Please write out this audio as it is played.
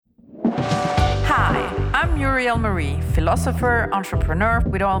Marielle Marie, philosopher, entrepreneur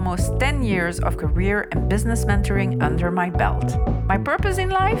with almost 10 years of career and business mentoring under my belt. My purpose in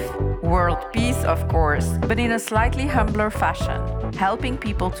life? World peace, of course, but in a slightly humbler fashion, helping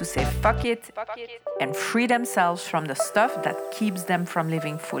people to say fuck it and free themselves from the stuff that keeps them from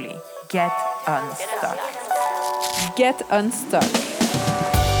living fully. Get unstuck. Get unstuck.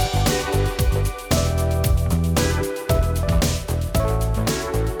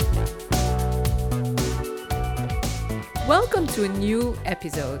 Welcome to a new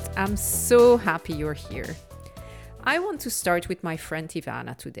episode. I'm so happy you're here. I want to start with my friend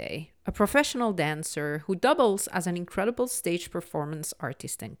Ivana today, a professional dancer who doubles as an incredible stage performance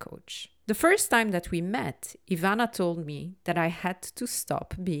artist and coach. The first time that we met, Ivana told me that I had to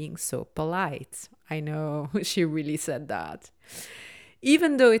stop being so polite. I know, she really said that.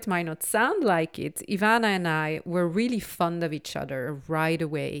 Even though it might not sound like it, Ivana and I were really fond of each other right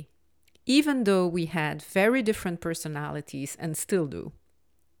away, even though we had very different personalities and still do.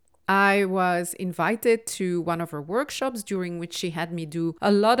 I was invited to one of her workshops during which she had me do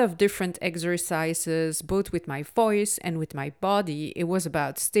a lot of different exercises, both with my voice and with my body. It was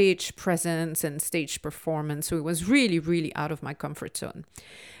about stage presence and stage performance, so it was really, really out of my comfort zone.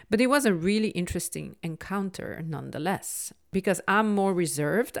 But it was a really interesting encounter nonetheless, because I'm more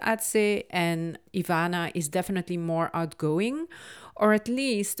reserved, I'd say, and Ivana is definitely more outgoing, or at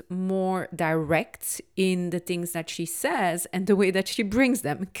least more direct in the things that she says and the way that she brings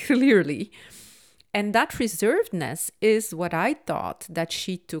them clearly. And that reservedness is what I thought that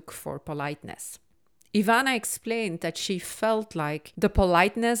she took for politeness. Ivana explained that she felt like the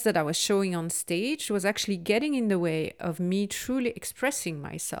politeness that I was showing on stage was actually getting in the way of me truly expressing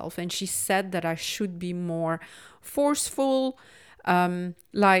myself. And she said that I should be more forceful,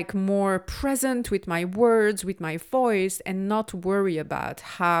 like more present with my words, with my voice, and not worry about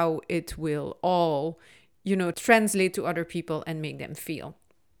how it will all, translate to other people and make them feel.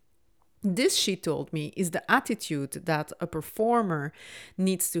 This, she told me, is the attitude that a performer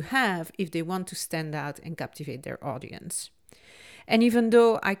needs to have if they want to stand out and captivate their audience. And even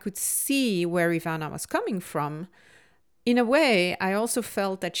though I could see where Ivana was coming from, in a way, I also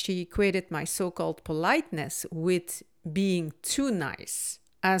felt that she equated my so-called politeness with being too nice,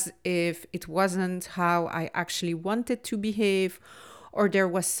 as if it wasn't how I actually wanted to behave, or there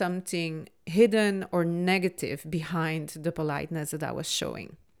was something hidden or negative behind the politeness that I was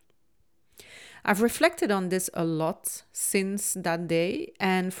showing. I've reflected on this a lot since that day,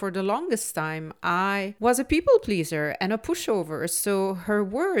 and for the longest time, I was a people pleaser and a pushover, so her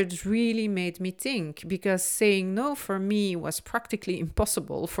words really made me think, because saying no for me was practically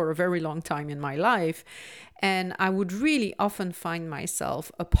impossible for a very long time in my life, and I would really often find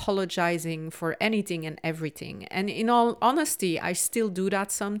myself apologizing for anything and everything. And in all honesty, I still do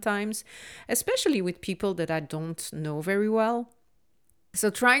that sometimes, especially with people that I don't know very well. So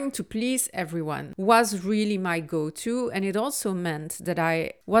trying to please everyone was really my go-to, and it also meant that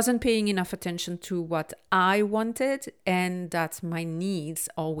I wasn't paying enough attention to what I wanted and that my needs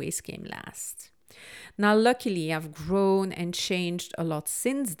always came last. Now, luckily, I've grown and changed a lot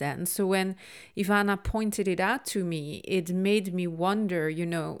since then. So when Ivana pointed it out to me, it made me wonder,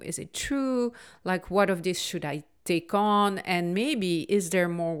 is it true? Like, what of this should I take on? And maybe, is there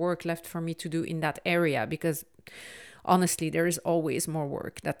more work left for me to do in that area? Because honestly, there is always more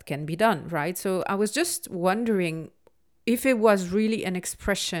work that can be done, right? So I was just wondering if it was really an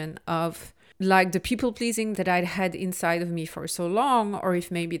expression of like the people pleasing that I'd had inside of me for so long, or if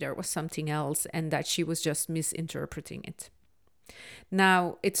maybe there was something else and that she was just misinterpreting it.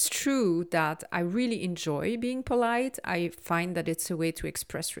 Now, it's true that I really enjoy being polite. I find that it's a way to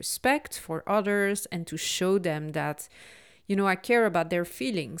express respect for others and to show them that I care about their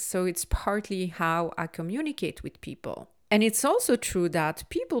feelings. So it's partly how I communicate with people. And it's also true that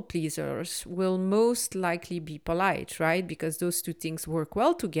people pleasers will most likely be polite, right? Because those two things work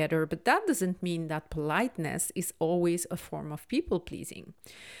well together. But that doesn't mean that politeness is always a form of people pleasing.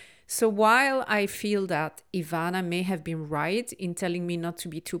 So while I feel that Ivana may have been right in telling me not to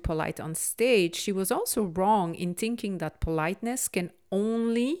be too polite on stage, she was also wrong in thinking that politeness can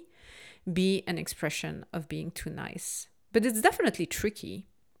only be an expression of being too nice. But it's definitely tricky,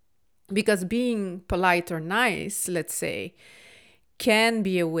 because being polite or nice, let's say, can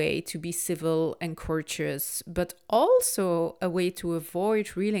be a way to be civil and courteous, but also a way to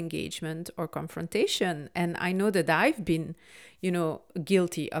avoid real engagement or confrontation. And I know that I've been,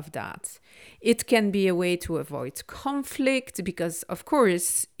 guilty of that. It can be a way to avoid conflict because, of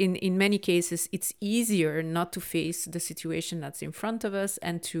course, in many cases, it's easier not to face the situation that's in front of us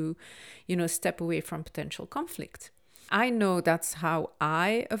and to, step away from potential conflict. I know that's how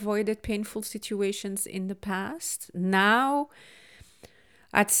I avoided painful situations in the past. Now,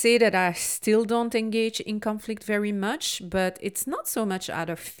 I'd say that I still don't engage in conflict very much, but it's not so much out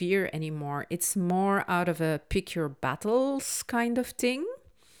of fear anymore. It's more out of a pick your battles kind of thing.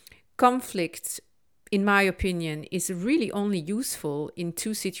 Conflict, in my opinion, is really only useful in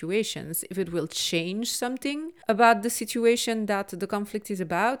two situations: if it will change something about the situation that the conflict is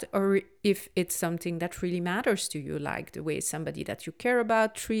about, or if it's something that really matters to you, like the way somebody that you care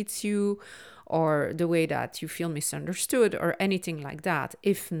about treats you, or the way that you feel misunderstood, or anything like that.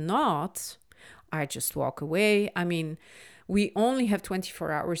 If not, I just walk away. I mean, we only have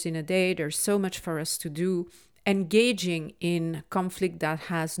 24 hours in a day. There's so much for us to do. Engaging in conflict that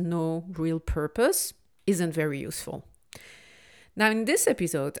has no real purpose isn't very useful. Now, in this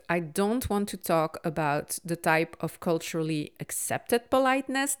episode, I don't want to talk about the type of culturally accepted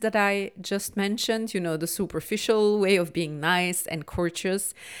politeness that I just mentioned, the superficial way of being nice and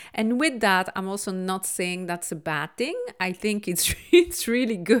courteous. And with that, I'm also not saying that's a bad thing. I think it's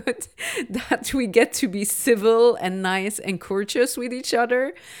really good that we get to be civil and nice and courteous with each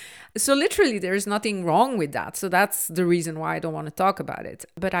other. So literally, there's nothing wrong with that. So that's the reason why I don't want to talk about it.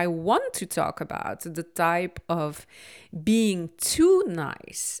 But I want to talk about the type of being too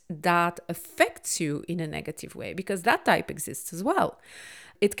nice that affects you in a negative way, because that type exists as well.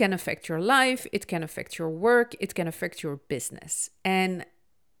 It can affect your life, it can affect your work, it can affect your business. And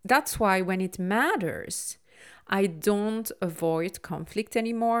that's why when it matters, I don't avoid conflict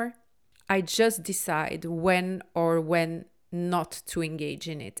anymore. I just decide when not to engage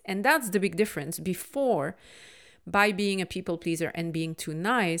in it. And that's the big difference. Before, by being a people pleaser and being too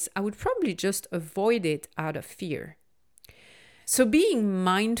nice, I would probably just avoid it out of fear. So being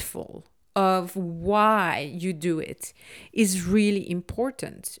mindful of why you do it is really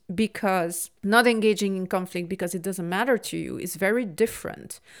important, because not engaging in conflict because it doesn't matter to you is very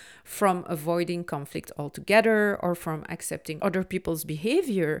different from avoiding conflict altogether, or from accepting other people's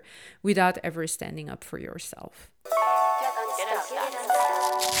behavior without ever standing up for yourself.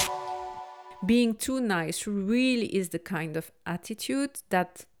 Being too nice really is the kind of attitude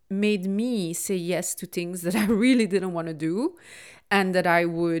that made me say yes to things that I really didn't want to do, and that I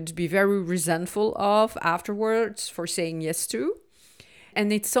would be very resentful of afterwards for saying yes to.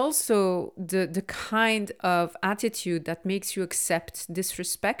 And it's also the kind of attitude that makes you accept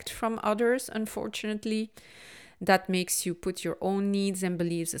disrespect from others, unfortunately, that makes you put your own needs and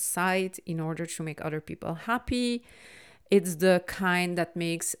beliefs aside in order to make other people happy. It's the kind that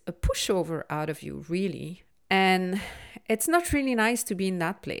makes a pushover out of you, really. And it's not really nice to be in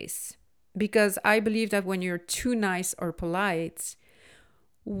that place, because I believe that when you're too nice or polite,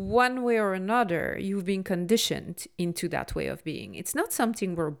 one way or another, you've been conditioned into that way of being. It's not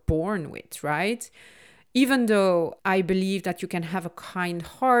something we're born with, right? Even though I believe that you can have a kind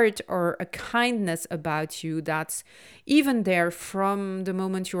heart or a kindness about you that's even there from the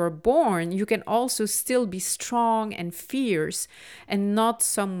moment you are born, you can also still be strong and fierce and not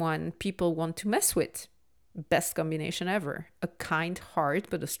someone people want to mess with. Best combination ever. A kind heart,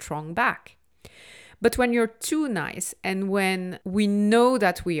 but a strong back. But when you're too nice, and when we know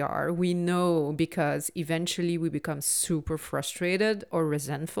that we know because eventually we become super frustrated or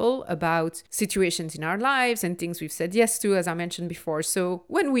resentful about situations in our lives and things we've said yes to, as I mentioned before. So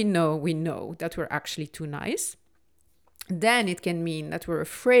when we know that we're actually too nice, then it can mean that we're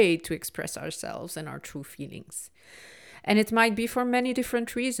afraid to express ourselves and our true feelings. And it might be for many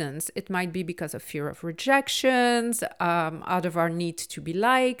different reasons. It might be because of fear of rejections, out of our need to be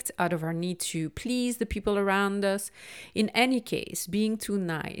liked, out of our need to please the people around us. In any case, being too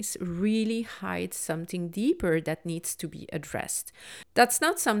nice really hides something deeper that needs to be addressed. That's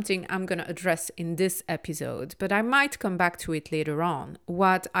not something I'm going to address in this episode, but I might come back to it later on.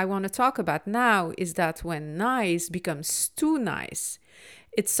 What I want to talk about now is that when nice becomes too nice,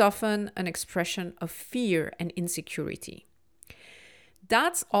 it's often an expression of fear and insecurity.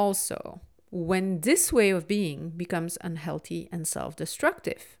 That's also when this way of being becomes unhealthy and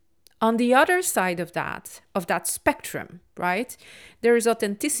self-destructive. On the other side of that spectrum, right, there is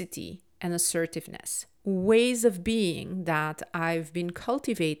authenticity and assertiveness, ways of being that I've been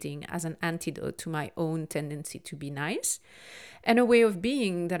cultivating as an antidote to my own tendency to be nice, and a way of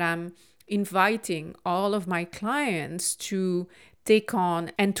being that I'm inviting all of my clients to take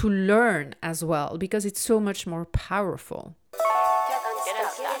on and to learn as well, because it's so much more powerful.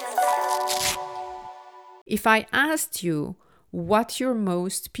 If I asked you what your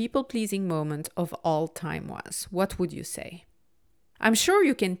most people-pleasing moment of all time was, what would you say? I'm sure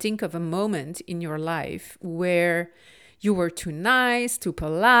you can think of a moment in your life where you were too nice, too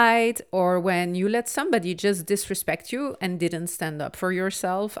polite, or when you let somebody just disrespect you and didn't stand up for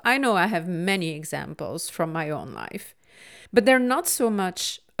yourself. I know I have many examples from my own life, but they're not so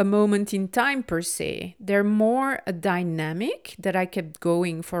much a moment in time per se. They're more a dynamic that I kept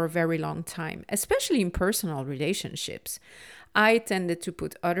going for a very long time, especially in personal relationships. I tended to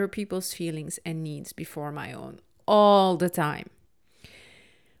put other people's feelings and needs before my own all the time.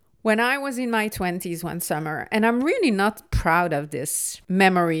 When I was in my 20s one summer, and I'm really not proud of this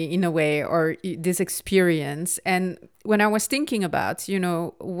memory in a way or this experience. And when I was thinking about,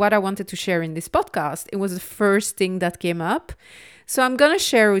 what I wanted to share in this podcast, it was the first thing that came up. So I'm going to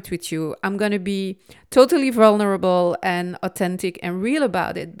share it with you. I'm going to be totally vulnerable and authentic and real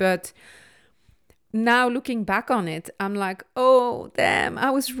about it. But now looking back on it, I'm like, oh, damn, I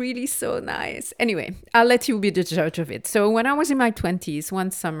was really so nice. Anyway, I'll let you be the judge of it. So when I was in my 20s,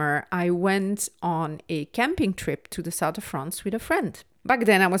 one summer, I went on a camping trip to the south of France with a friend. Back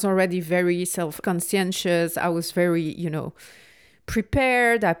then, I was already very self-conscientious. I was very,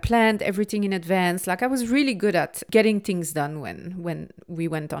 prepared. I planned everything in advance. Like I was really good at getting things done when we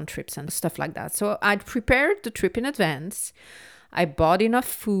went on trips and stuff like that. So I'd prepared the trip in advance. I bought enough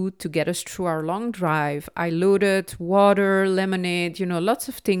food to get us through our long drive. I loaded water, lemonade, lots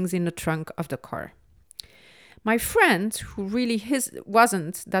of things in the trunk of the car. My friend, who really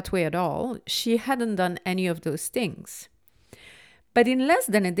wasn't that way at all, she hadn't done any of those things. But in less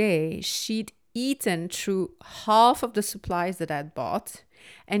than a day, she'd eaten through half of the supplies that I'd bought,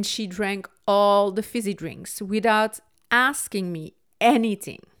 and she drank all the fizzy drinks without asking me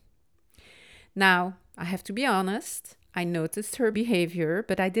anything. Now, I have to be honest, I noticed her behavior,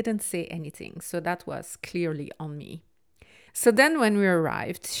 but I didn't say anything, so that was clearly on me. So then when we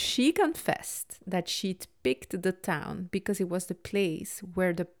arrived, she confessed that she'd picked the town because it was the place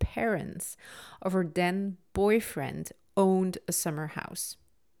where the parents of her then boyfriend owned a summer house.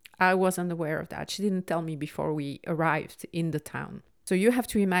 I wasn't aware of that. She didn't tell me before we arrived in the town. So you have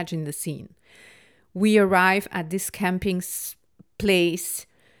to imagine the scene. We arrive at this camping place.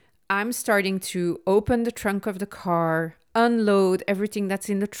 I'm starting to open the trunk of the car, unload everything that's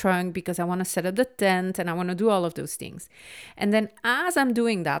in the trunk because I want to set up the tent and I want to do all of those things. And then as I'm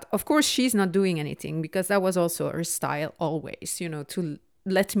doing that, of course, she's not doing anything because that was also her style always, to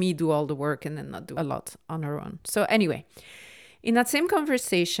let me do all the work and then not do a lot on her own. So anyway, in that same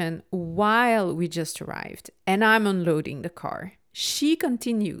conversation, while we just arrived and I'm unloading the car, she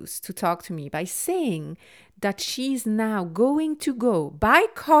continues to talk to me by saying that she's now going to go by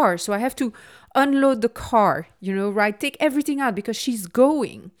car. So I have to unload the car, right? Take everything out because she's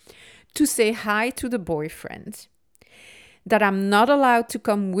going to say hi to the boyfriend. That I'm not allowed to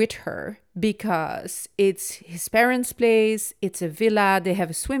come with her because it's his parents' place, it's a villa, they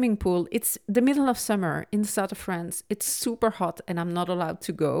have a swimming pool. It's the middle of summer in the south of France. It's super hot and I'm not allowed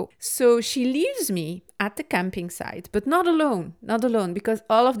to go. So she leaves me at the camping site, but not alone, because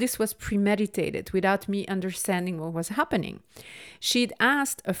all of this was premeditated without me understanding what was happening. She'd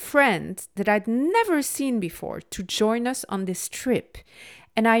asked a friend that I'd never seen before to join us on this trip.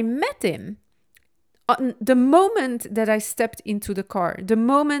 And I met him the moment that I stepped into the car, the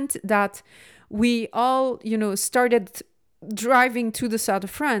moment that we all, started driving to the south of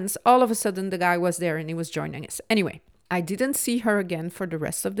France, all of a sudden the guy was there and he was joining us. Anyway, I didn't see her again for the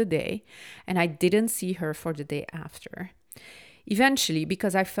rest of the day, and I didn't see her for the day after. Eventually,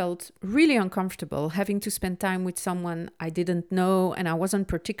 because I felt really uncomfortable having to spend time with someone I didn't know and I wasn't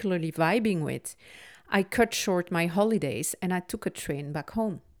particularly vibing with, I cut short my holidays and I took a train back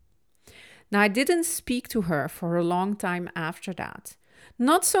home. Now, I didn't speak to her for a long time after that.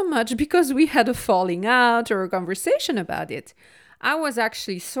 Not so much because we had a falling out or a conversation about it. I was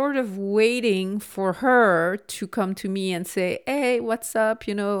actually sort of waiting for her to come to me and say, hey, what's up?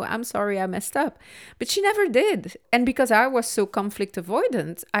 I'm sorry I messed up. But she never did. And because I was so conflict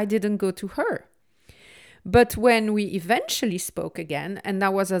avoidant, I didn't go to her. But when we eventually spoke again, and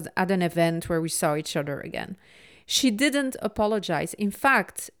that was at an event where we saw each other again, she didn't apologize. In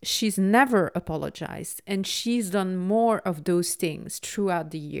fact, she's never apologized. And she's done more of those things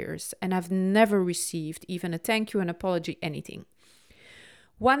throughout the years. And I've never received even a thank you, an apology, anything.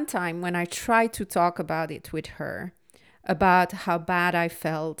 One time when I tried to talk about it with her, about how bad I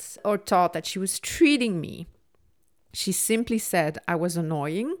felt or thought that she was treating me, she simply said I was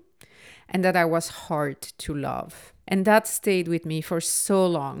annoying and that I was hard to love. And that stayed with me for so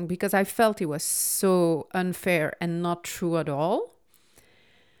long because I felt it was so unfair and not true at all.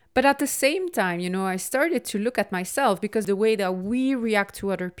 But at the same time, I started to look at myself because the way that we react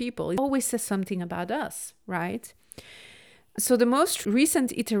to other people, it always says something about us, right? So the most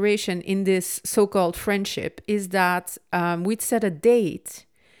recent iteration in this so-called friendship is that we'd set a date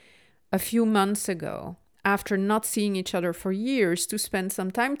a few months ago after not seeing each other for years to spend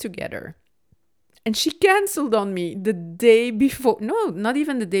some time together. And she canceled on me the day before. No, not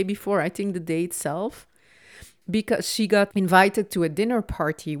even the day before. I think the day itself. Because she got invited to a dinner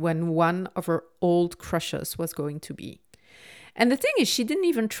party when one of her old crushes was going to be. And the thing is, she didn't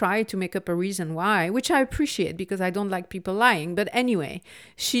even try to make up a reason why, which I appreciate because I don't like people lying. But anyway,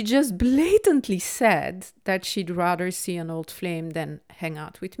 she just blatantly said that she'd rather see an old flame than hang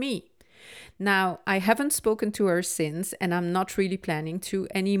out with me. Now, I haven't spoken to her since, and I'm not really planning to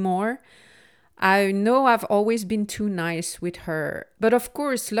anymore. I know I've always been too nice with her, but of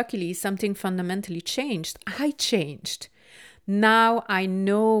course, luckily, something fundamentally changed. I changed. Now I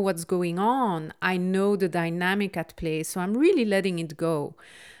know what's going on. I know the dynamic at play, so I'm really letting it go.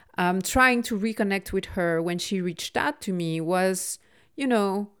 Trying to reconnect with her when she reached out to me was,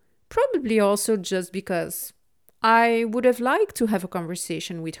 probably also just because I would have liked to have a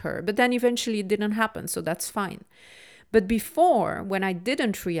conversation with her, but then eventually it didn't happen, so that's fine. But before, when I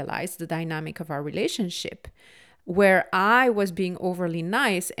didn't realize the dynamic of our relationship, where I was being overly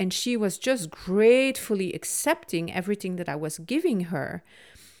nice and she was just gratefully accepting everything that I was giving her,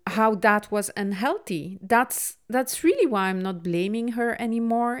 how that was unhealthy. That's really why I'm not blaming her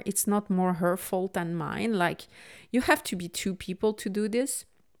anymore. It's not more her fault than mine. Like, you have to be two people to do this.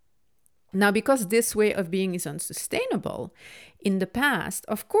 Now, because this way of being is unsustainable, in the past,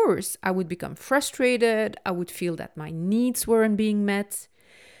 of course, I would become frustrated. I would feel that my needs weren't being met.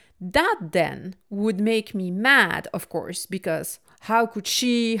 That then would make me mad, of course, because how could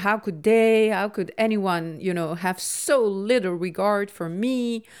she, how could they, how could anyone, have so little regard for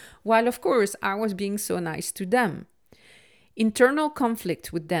me, while, of course, I was being so nice to them. Internal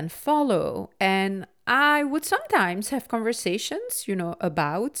conflict would then follow, and I would sometimes have conversations,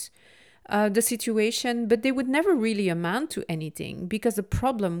 about the situation, but they would never really amount to anything because the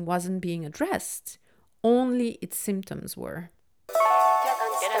problem wasn't being addressed. Only its symptoms were.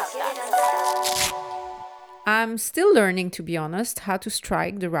 I'm still learning, to be honest, how to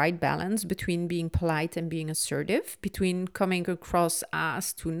strike the right balance between being polite and being assertive, between coming across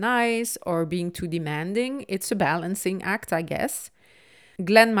as too nice or being too demanding. It's a balancing act, I guess.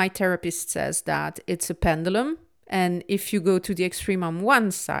 Glenn, my therapist, says that it's a pendulum. And if you go to the extreme on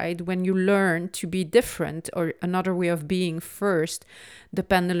one side, when you learn to be different or another way of being first, the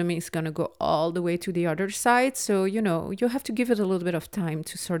pendulum is going to go all the way to the other side. So, you have to give it a little bit of time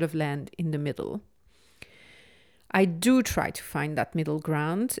to sort of land in the middle. I do try to find that middle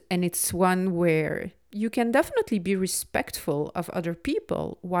ground, and it's one where you can definitely be respectful of other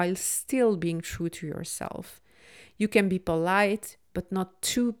people while still being true to yourself. You can be polite, but not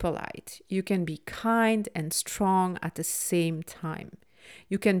too polite. You can be kind and strong at the same time.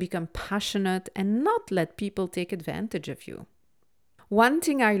 You can be compassionate and not let people take advantage of you. One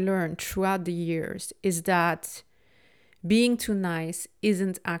thing I learned throughout the years is that being too nice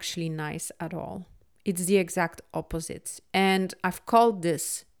isn't actually nice at all. It's the exact opposite. And I've called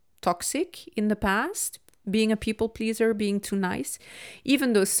this toxic in the past, being a people pleaser, being too nice,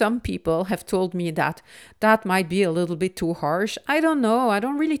 even though some people have told me that that might be a little bit too harsh. I don't know. I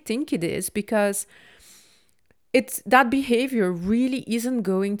don't really think it is, because that behavior really isn't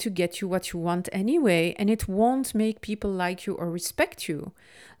going to get you what you want anyway, and it won't make people like you or respect you.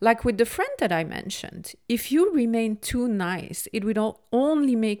 Like with the friend that I mentioned, if you remain too nice, it will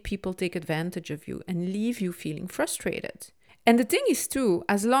only make people take advantage of you and leave you feeling frustrated. And the thing is too,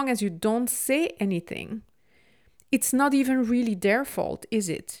 as long as you don't say anything, it's not even really their fault, is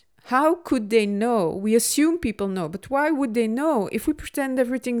it? How could they know? We assume people know, but why would they know if we pretend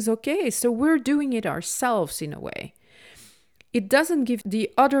everything's okay? So we're doing it ourselves in a way. It doesn't give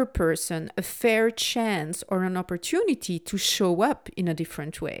the other person a fair chance or an opportunity to show up in a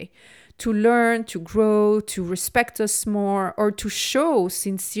different way, to learn, to grow, to respect us more, or to show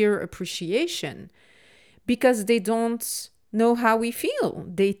sincere appreciation, because they don't know how we feel.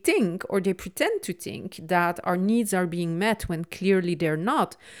 They think, or they pretend to think, that our needs are being met when clearly they're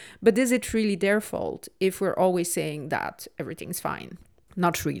not. But is it really their fault if we're always saying that everything's fine?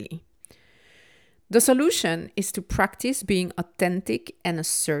 Not really. The solution is to practice being authentic and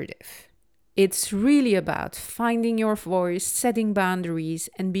assertive. It's really about finding your voice, setting boundaries,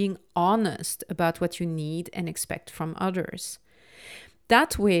 and being honest about what you need and expect from others.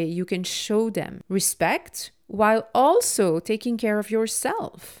 That way you can show them respect while also taking care of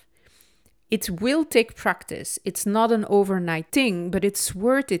yourself. It will take practice. It's not an overnight thing, but it's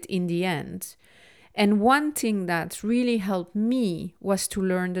worth it in the end. And one thing that really helped me was to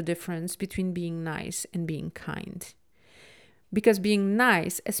learn the difference between being nice and being kind. Because being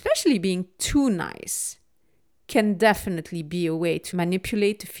nice, especially being too nice, can definitely be a way to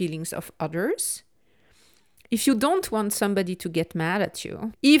manipulate the feelings of others. If you don't want somebody to get mad at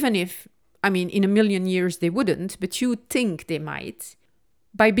you, even if, in a million years they wouldn't, but you think they might,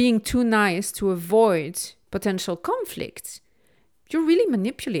 by being too nice to avoid potential conflict, you're really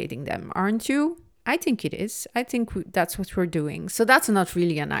manipulating them, aren't you? I think it is. I think that's what we're doing. So that's not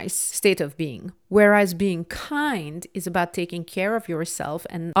really a nice state of being. Whereas being kind is about taking care of yourself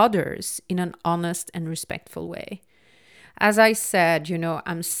and others in an honest and respectful way. As I said,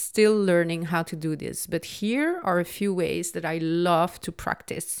 I'm still learning how to do this, but here are a few ways that I love to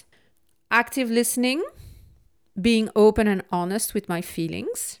practice. Active listening, being open and honest with my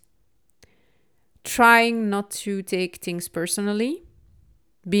feelings, trying not to take things personally,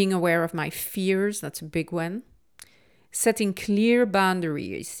 being aware of my fears, that's a big one. Setting clear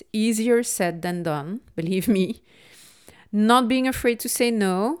boundaries, easier said than done, believe me. Not being afraid to say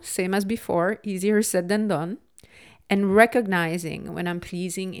no, same as before, easier said than done. And recognizing when I'm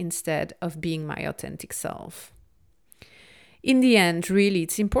pleasing instead of being my authentic self. In the end, really,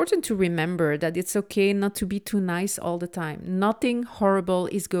 it's important to remember that it's okay not to be too nice all the time. Nothing horrible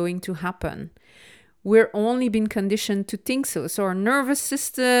is going to happen. We're only been conditioned to think so. So our nervous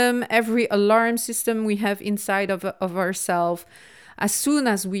system, every alarm system we have inside of ourselves, as soon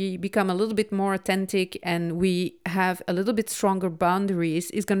as we become a little bit more authentic and we have a little bit stronger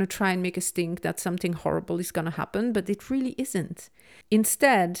boundaries, is going to try and make us think that something horrible is going to happen, but it really isn't.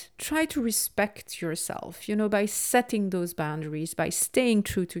 Instead, try to respect yourself, by setting those boundaries, by staying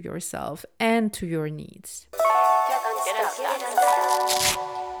true to yourself and to your needs.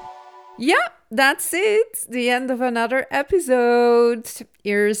 Yeah, that's it. The end of another episode.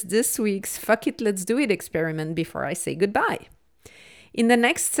 Here's this week's Fuck It, Let's Do It experiment before I say goodbye. In the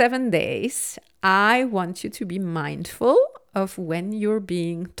next 7 days, I want you to be mindful of when you're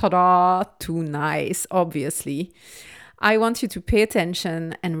being, too nice, obviously. I want you to pay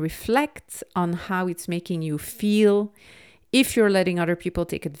attention and reflect on how it's making you feel, if you're letting other people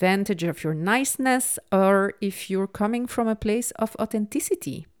take advantage of your niceness, or if you're coming from a place of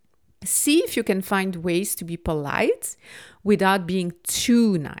authenticity. See if you can find ways to be polite without being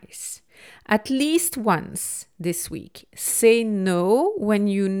too nice. At least once this week, say no when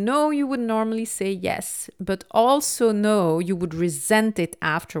you know you would normally say yes, but also know you would resent it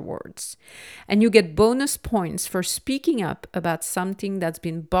afterwards. And you get bonus points for speaking up about something that's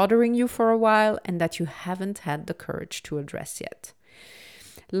been bothering you for a while and that you haven't had the courage to address yet.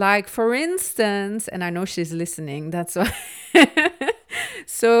 Like, for instance, and I know she's listening, that's why.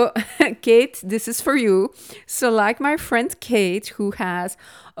 So, Kate, this is for you. So, like my friend Kate, who has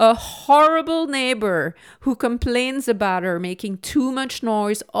a horrible neighbor who complains about her making too much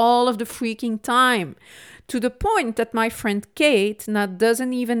noise all of the freaking time, to the point that my friend Kate now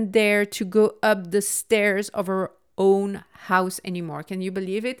doesn't even dare to go up the stairs of her own house anymore. Can you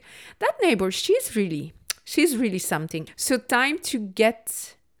believe it? That neighbor, she's really something. So time to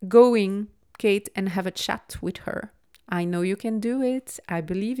get going, Kate, and have a chat with her. I know you can do it. I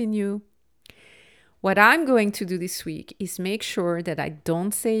believe in you. What I'm going to do this week is make sure that I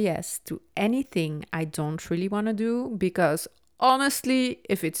don't say yes to anything I don't really want to do, because honestly,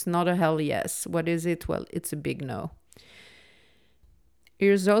 if it's not a hell yes, what is it? Well, it's a big no.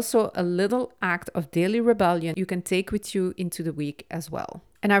 Here's also a little act of daily rebellion you can take with you into the week as well.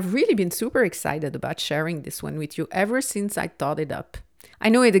 And I've really been super excited about sharing this one with you ever since I thought it up. I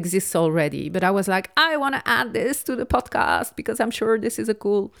know it exists already, but I was like, I want to add this to the podcast because I'm sure this is a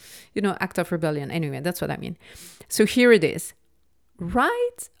cool, act of rebellion. Anyway, that's what I mean. So here it is.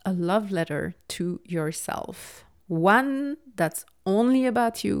 Write a love letter to yourself. One that's only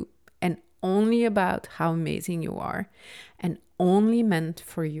about you and only about how amazing you are and only meant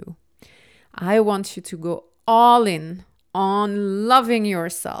for you. I want you to go all in on loving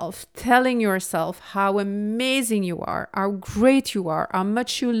yourself, telling yourself how amazing you are, how great you are, how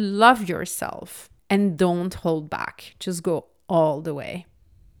much you love yourself. And don't hold back. Just go all the way.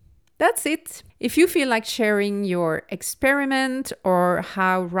 That's it. If you feel like sharing your experiment or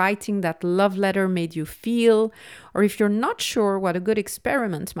how writing that love letter made you feel, or if you're not sure what a good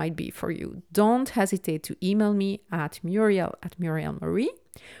experiment might be for you, don't hesitate to email me at Muriel@MurielMarie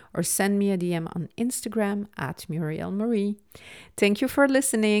or send me a DM on Instagram at MurielMarie. Thank you for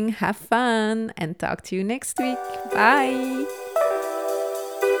listening. Have fun and talk to you next week. Bye.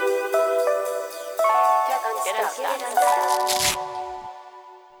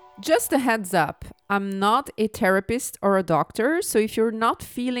 Just a heads up, I'm not a therapist or a doctor, so if you're not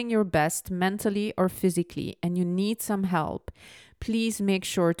feeling your best mentally or physically and you need some help, please make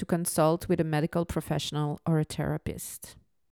sure to consult with a medical professional or a therapist.